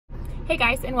Hey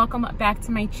guys, and welcome back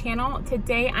to my channel.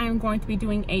 Today I am going to be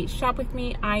doing a shop with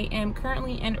me. I am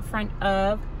currently in front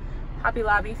of Hobby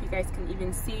Lobby, if you guys can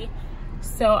even see.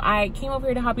 So I came over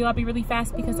here to Hobby Lobby really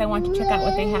fast because I want to check out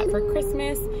what they have for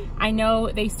Christmas. I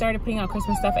know they started putting out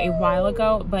Christmas stuff a while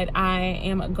ago, but I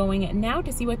am going now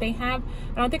to see what they have.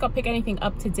 I don't think I'll pick anything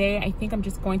up today. I think I'm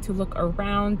just going to look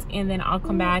around and then I'll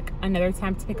come back another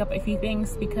time to pick up a few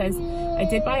things because I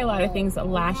did buy a lot of things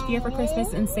last year for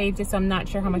Christmas and saved it, so I'm not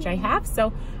sure how much I have.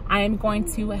 So I am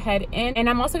going to head in, and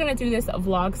I'm also going to do this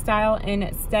vlog style.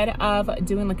 Instead of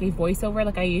doing like a voiceover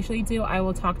like I usually do, I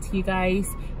will talk to you guys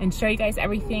and show you guys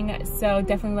everything. So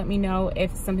definitely let me know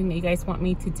if it's something that you guys want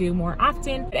me to do more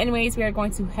often. But anyways, we are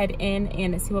going to head in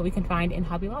and see what we can find in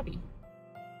Hobby Lobby.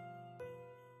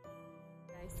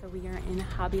 So we are in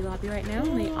Hobby Lobby right now.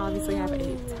 They obviously have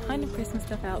a ton of Christmas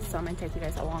stuff out, so I'm gonna take you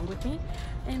guys along with me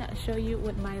and show you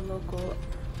what my local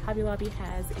Hobby Lobby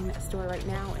has in the store right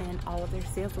now and all of their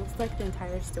sales. Looks like the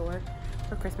entire store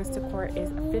for Christmas decor is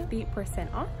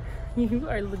 50% off. You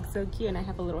are looking so cute, and I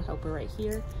have a little helper right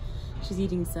here. She's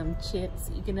eating some chips.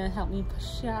 You gonna help me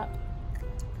shop?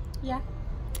 Yeah.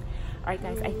 All right,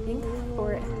 guys, I think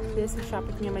for this shop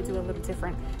with me, I'm gonna do a little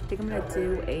different. I think I'm gonna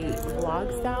do a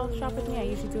vlog style shop with me. I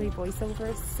usually do a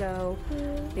voiceover, so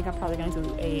I think I'm probably gonna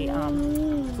do a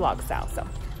vlog style. So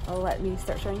let me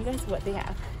start showing you guys what they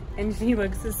have. And she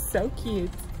looks so cute.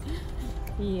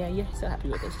 Yeah, you're so happy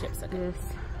with those chips. Okay. This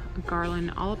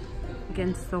garland all up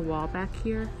against the wall back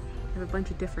here. I have a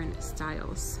bunch of different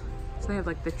styles. So I have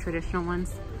like the traditional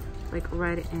ones, like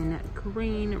red and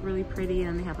green, really pretty,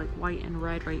 and they have like white and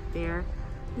red right there.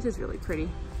 This is really pretty.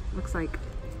 Looks like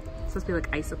it's supposed to be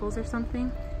like icicles or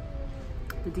something.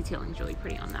 The detailing is really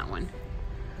pretty on that one.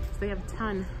 So they have a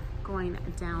ton going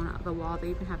down the wall.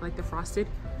 They even have like the frosted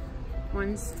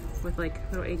ones with like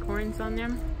little acorns on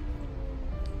them.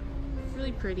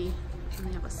 Really pretty. And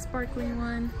they have a sparkling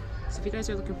one. So if you guys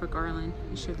are looking for garland,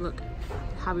 you should look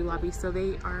at Hobby Lobby. So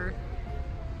they are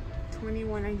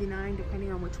 $21.99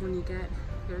 depending on which one you get.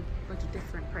 There are a bunch of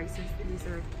different prices. These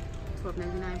are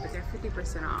 $12.99, but they're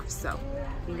 50% off, so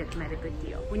you can get them at a good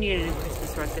deal. We needed a new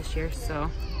Christmas rug this year,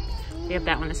 so they have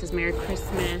that one that says Merry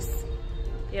Christmas.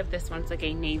 They have this one, it's like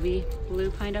a navy blue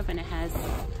kind of, and it has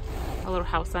a little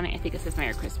house on it. I think it says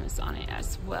Merry Christmas on it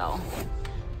as well.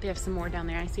 They have some more down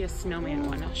there. I see a snowman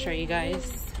one. I'll show you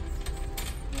guys.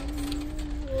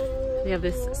 They have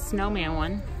this snowman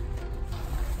one.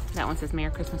 That one says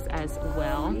Merry Christmas as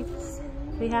well.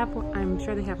 They have, I'm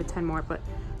sure they have a ton more, but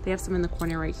they have some in the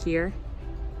corner right here.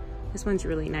 This one's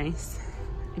really nice.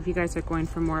 If you guys are going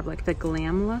for more of like the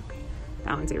glam look,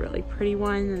 that one's a really pretty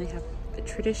one. And they have the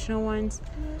traditional ones.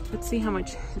 Let's see how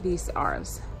much these are.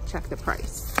 Let's check the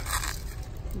price.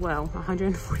 Well,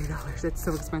 $140. It's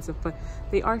so expensive, but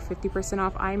they are 50%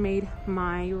 off. I made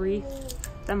my wreath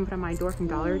that I'm gonna put on my door from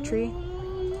Dollar Tree.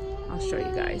 I'll show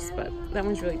you guys, but that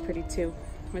one's really pretty too,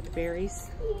 with berries.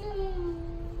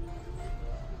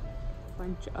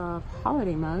 Bunch of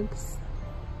holiday mugs.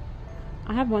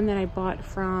 I have one that I bought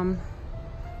from,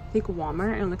 I think,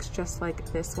 Walmart, and it looks just like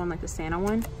this one, like the Santa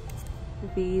one.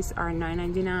 These are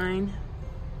 $9.99.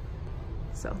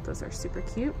 So those are super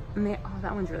cute. And they, oh,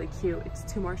 that one's really cute. It's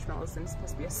 2 marshmallows and it's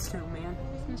supposed to be a snowman.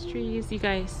 Christmas trees, you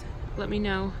guys, let me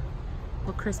know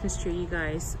what Christmas tree you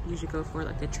guys usually go for,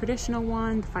 like the traditional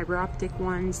one, the fiber optic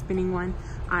one, spinning one.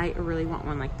 I really want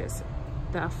one like this.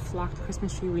 The flocked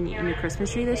Christmas tree. We need a new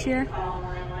Christmas tree this year.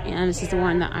 And this is the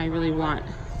one that I really want.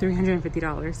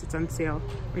 $350. It's on sale.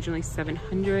 Originally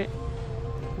 $700. You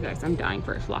guys, I'm dying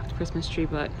for a flocked Christmas tree,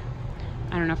 but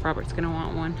I don't know if Robert's gonna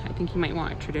want one. I think he might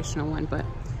want a traditional one, but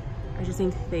I just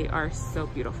think they are so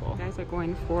beautiful. You guys are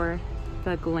going for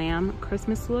the glam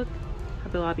Christmas look.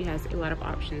 Hobby Lobby has a lot of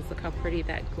options. Look how pretty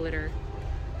that glitter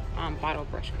bottle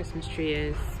brush Christmas tree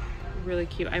is. Really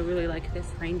cute. I really like this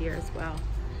reindeer as well.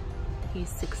 He's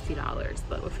 $60,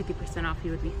 but with 50% off, he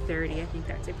would be $30. I think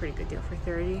that's a pretty good deal for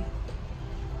 $30.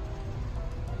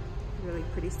 Really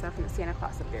pretty stuff, and the Santa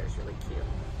Claus up there is really cute.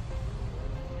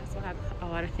 We also have a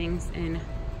lot of things in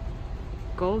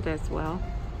gold as well.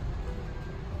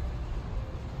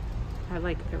 I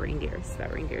like the reindeers.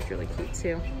 That reindeer is really cute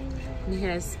too. And he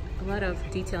has a lot of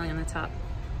detailing on the top.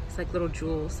 It's like little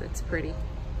jewels. It's pretty.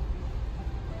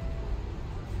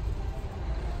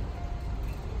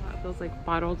 Those like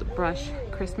bottled brush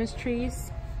Christmas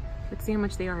trees. Let's see how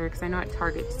much they are here, because I know at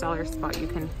Target's Dollar Spot you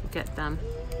can get them.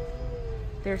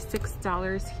 They're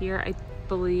 $6 here. I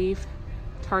believe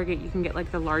Target you can get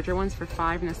like the larger ones for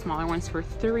 $5 and the smaller ones for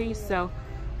 $3. So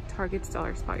Target's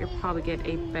Dollar Spot, you'll probably get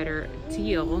a better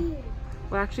deal.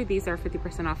 Well, actually these are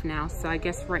 50% off now, so I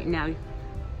guess right now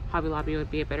Hobby Lobby would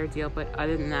be a better deal, but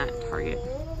other than that, Target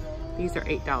would These are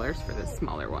 $8 for the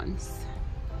smaller ones.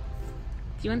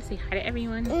 Do you want to say hi to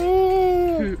everyone?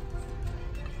 Those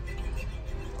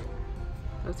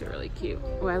are really cute.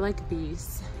 Oh, I like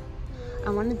these. I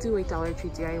want to do a Dollar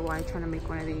Tree DIY, trying to make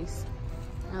one of these.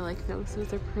 I like those.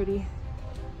 Those are pretty.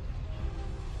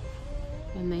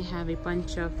 And they have a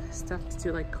bunch of stuff to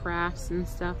do, like crafts and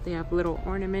stuff. They have little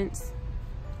ornaments.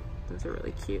 Those are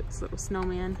really cute. This little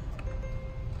snowman.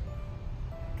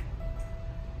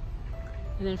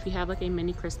 And then if you have like a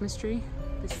mini Christmas tree,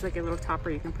 this is like a little topper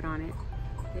you can put on it.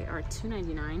 They are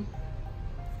 $2.99.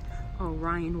 Oh,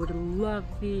 Ryan would love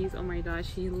these. Oh my gosh,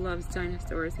 he loves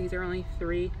dinosaurs. These are only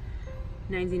 $3.99.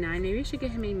 Maybe we should get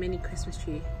him a mini Christmas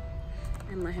tree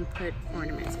and let him put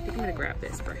ornaments. I think I'm gonna grab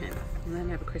this for him and let him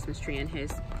have a Christmas tree in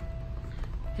his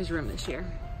room this year.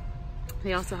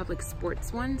 They also have like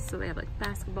sports ones. So they have like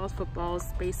basketballs, footballs,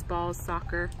 baseballs,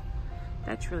 soccer.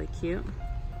 That's really cute.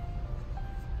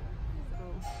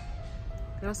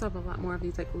 They also have a lot more of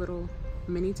these like little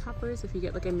mini toppers. If you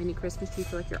get like a mini Christmas tree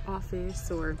for like your office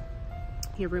or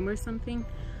your room or something.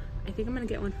 I think I'm gonna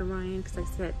get one for Ryan because I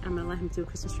said I'm gonna let him do a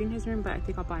Christmas tree in his room, but I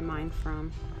think I'll buy mine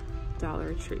from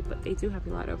Dollar Tree. But they do have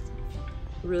a lot of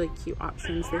really cute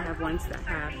options. They have ones that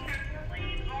have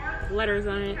letters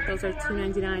on it. Those are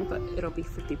 $2.99, but it'll be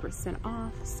 50%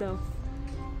 off. So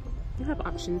you have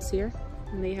options here.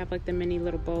 And they have like the mini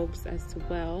little bulbs as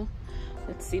well.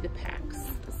 Let's see the packs.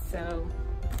 So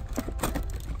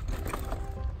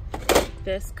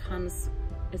this comes,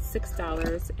 it's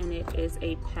 $6 and it is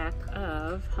a pack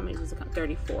of, how many does it come?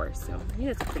 34. So yeah,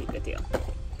 it's a pretty good deal.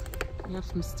 We have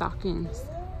some stockings.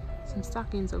 Some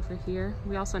stockings over here.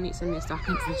 We also need some new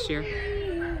stockings this year.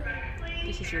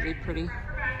 This is really pretty.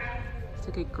 It's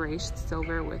like a gray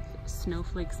silver with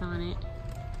snowflakes on it.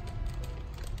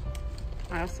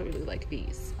 I also really like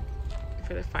these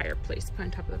for the fireplace. Put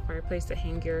on top of the fireplace to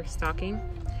hang your stocking.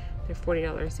 They're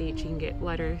 $40 each. You can get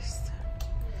letters.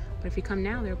 But if you come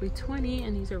now, there'll be 20,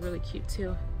 and these are really cute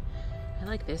too. I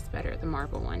like this better, the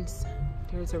marble ones.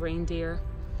 There's a reindeer,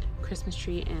 Christmas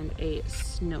tree, and a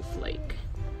snowflake.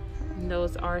 And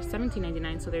those are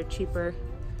 $17.99, so they're cheaper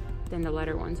than the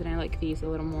letter ones, and I like these a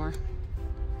little more.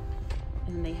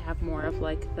 And they have more of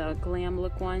like the glam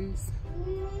look ones.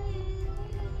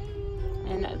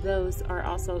 And those are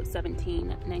also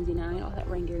 $17.99. Oh, that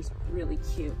reindeer is really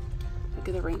cute. Look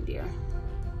at the reindeer.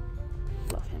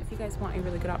 Love him. If you guys want a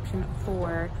really good option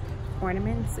for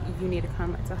ornaments, you need to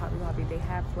come to Hobby Lobby. They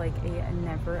have like a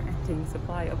never-ending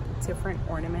supply of different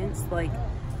ornaments, like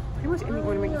pretty much any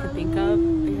ornament you can think of.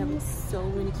 They have so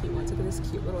many cute ones. Look at this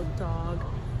cute little dog.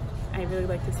 I really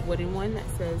like this wooden one that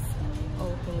says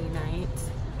 "Oh Holy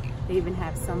Night." They even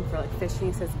have some for like fishing.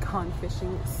 It says "Gone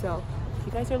Fishing." So if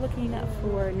you guys are looking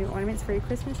for new ornaments for your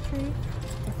Christmas tree,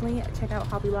 definitely check out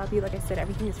Hobby Lobby. Like I said,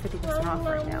 everything is 50% off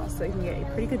right now, so you can get a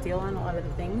pretty good deal on a lot of the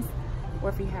things. Or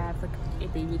if you have like a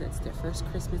baby that's their first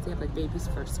Christmas, they have like baby's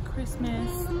first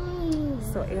Christmas.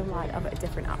 So a lot of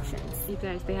different options. You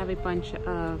guys, they have a bunch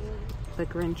of the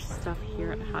Grinch stuff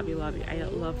here at Hobby Lobby. I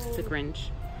love the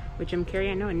Grinch with Jim Carrey.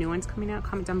 I know a new one's coming out.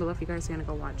 Comment down below if you guys are gonna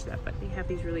go watch that. But they have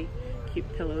these really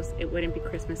cute pillows. It wouldn't be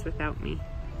Christmas without me.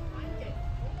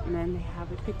 And then they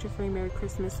have a picture for you, Merry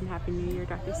Christmas and Happy New Year,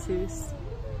 Dr. Seuss.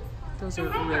 Those are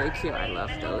really cute. I love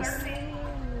those.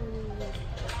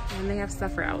 And they have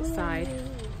stuff for outside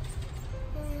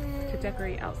to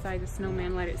decorate outside the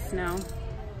snowman, let it snow.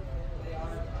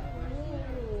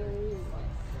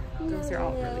 Those are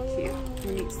all really cute.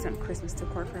 We need some Christmas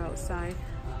decor for outside.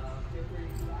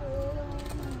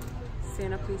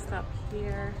 Santa, please stop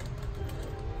here.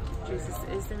 Jesus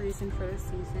is the reason for the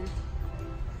season.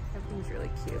 Everything's really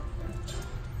cute.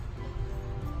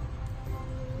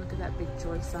 Look at that big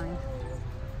joy sign.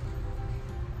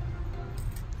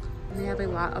 And they have a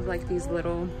lot of like these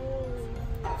little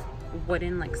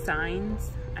wooden like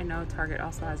signs. I know Target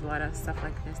also has a lot of stuff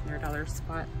like this in their dollar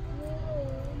spot.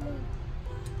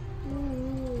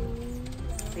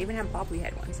 They even have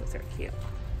bobblehead ones. Those are cute.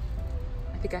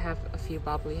 I think I have a few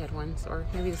bobblehead ones, or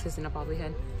maybe this isn't a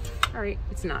bobblehead. All right,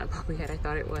 it's not a bobblehead. I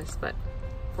thought it was, but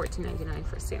 $14.99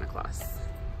 for Santa Claus.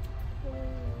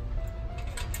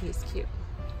 He's cute.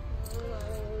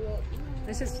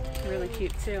 This is really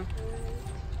cute too.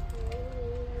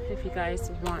 If you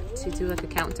guys want to do like a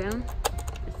countdown,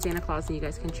 it's Santa Claus, and you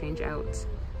guys can change out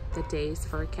the days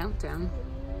for a countdown.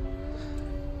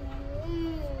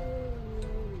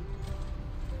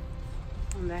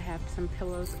 And I have some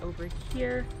pillows over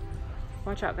here.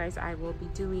 Watch out guys, I will be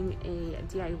doing a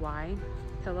DIY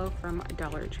pillow from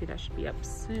Dollar Tree that should be up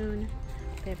soon.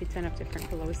 They have a ton of different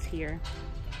pillows here.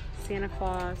 Santa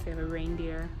Claus, they have a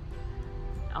reindeer,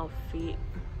 elf feet.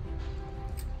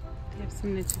 They They have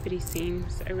some nativity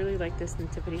scenes. I really like this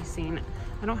nativity scene.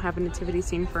 I don't have a nativity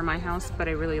scene for my house, but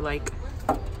I really like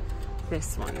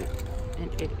this one.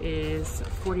 And it is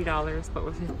 $40, but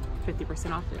with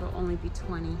 50% off, it'll only be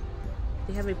 $20.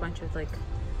 They have a bunch of like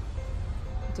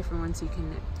different ones you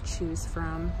can choose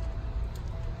from.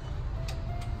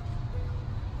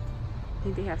 I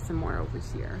think they have some more over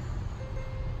here.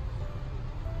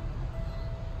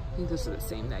 I think those are the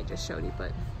same that I just showed you,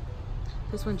 but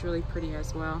this one's really pretty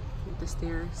as well with the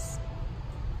stairs.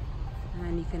 And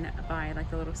then you can buy like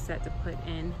a little set to put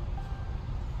in.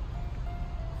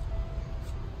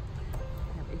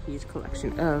 I have a huge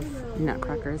collection of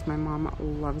nutcrackers. My mom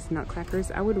loves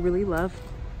nutcrackers. I would really love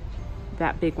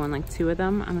that big one, like 2 of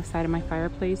them on the side of my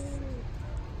fireplace.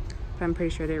 But I'm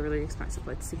pretty sure they're really expensive.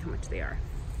 Let's see how much they are.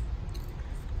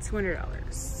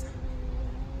 $200.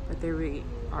 But they really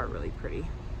are really pretty.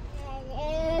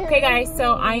 Okay guys,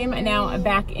 so I am now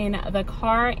back in the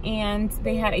car, and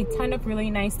they had a ton of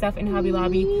really nice stuff in Hobby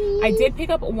Lobby. I did pick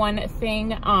up one thing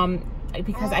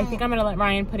because I think I'm gonna let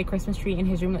Ryan put a Christmas tree in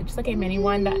his room, just like a mini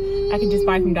one that I can just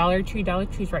buy from Dollar Tree. Dollar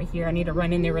Tree's right here. I need to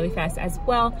run in there really fast as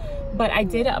well. But I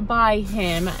did buy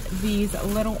him these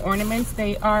little ornaments.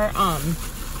 They are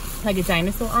like a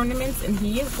dinosaur ornaments, and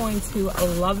he is going to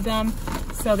love them.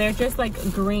 So they're just like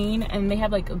green, and they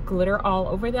have like glitter all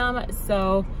over them.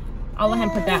 So I'll let him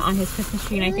put that on his Christmas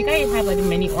tree. And I think I have like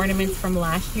mini ornaments from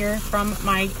last year from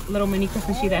my little mini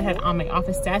Christmas tree that I had on my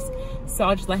office desk. So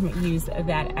I'll just let him use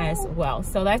that as well.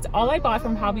 So that's all I bought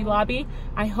from Hobby Lobby.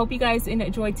 I hope you guys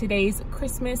enjoyed today's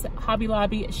Christmas Hobby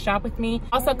Lobby shop with me.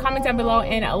 Also comment down below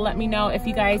and let me know if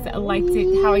you guys liked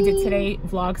it, how I did today,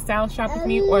 vlog style shop with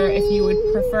me, or if you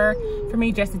would prefer for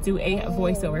me just to do a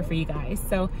voiceover for you guys.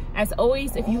 So as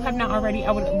always, if you have not already,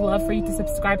 I would love for you to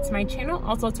subscribe to my channel.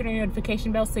 Also turn on your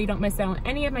notification bell so you don't miss out on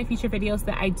any of my future videos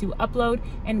that I do upload,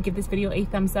 and give this video a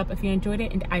thumbs up if you enjoyed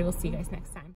it, and I will see you guys next time.